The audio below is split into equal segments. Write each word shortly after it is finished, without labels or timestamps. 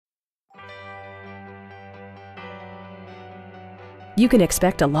You can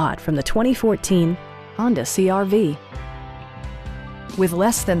expect a lot from the 2014 Honda CR-V. With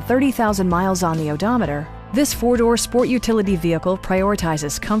less than 30,000 miles on the odometer, this four-door sport utility vehicle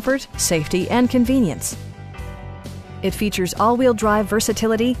prioritizes comfort, safety, and convenience. It features all-wheel drive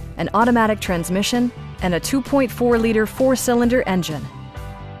versatility, an automatic transmission, and a 2.4-liter four-cylinder engine.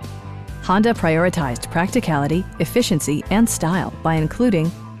 Honda prioritized practicality, efficiency, and style by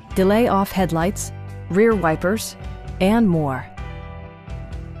including delay-off headlights, rear wipers, and more.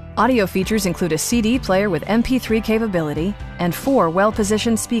 Audio features include a CD player with MP3 capability and 4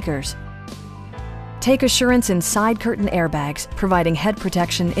 well-positioned speakers. Take assurance in side curtain airbags, providing head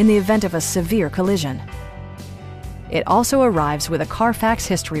protection in the event of a severe collision. It also arrives with a Carfax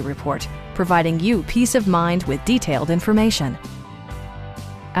history report, providing you peace of mind with detailed information.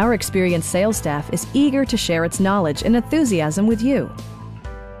 Our experienced sales staff is eager to share its knowledge and enthusiasm with you.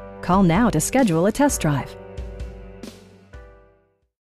 Call now to schedule a test drive.